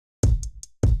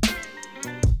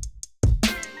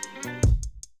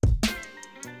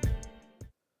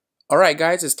Alright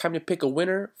guys, it's time to pick a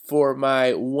winner for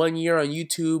my 1 year on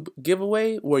YouTube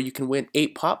giveaway where you can win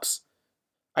 8 pops.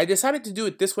 I decided to do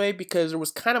it this way because there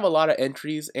was kind of a lot of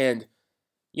entries and,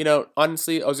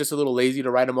 honestly, I was just a little lazy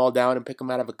to write them all down and pick them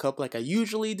out of a cup like I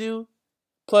usually do.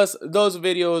 Plus, those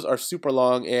videos are super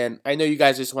long and I know you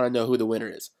guys just want to know who the winner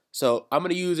is. So I'm going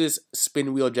to use this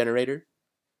spin wheel generator.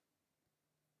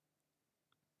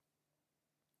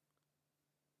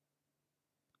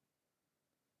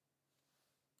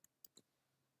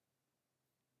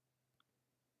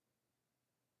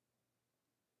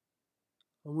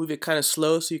 I'll move it kind of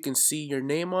slow so you can see your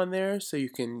name on there so you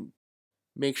can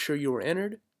make sure you were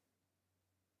entered.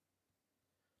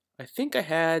 I think I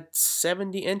had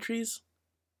 70 entries.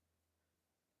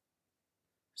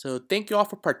 So thank you all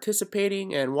for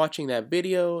participating and watching that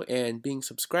video and being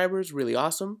subscribers, really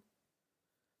awesome.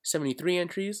 73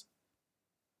 entries.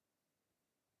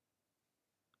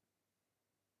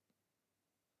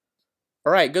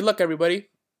 Alright, good luck everybody.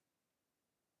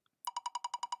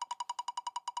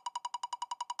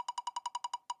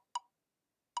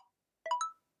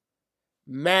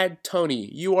 Mad Tony,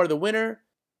 you are the winner.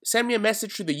 Send me a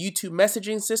message through the YouTube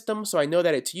messaging system so I know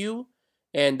that it's you.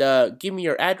 And give me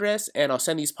your address and I'll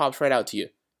send these pops right out to you.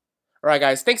 Alright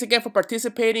guys, thanks again for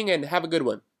participating and have a good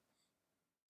one.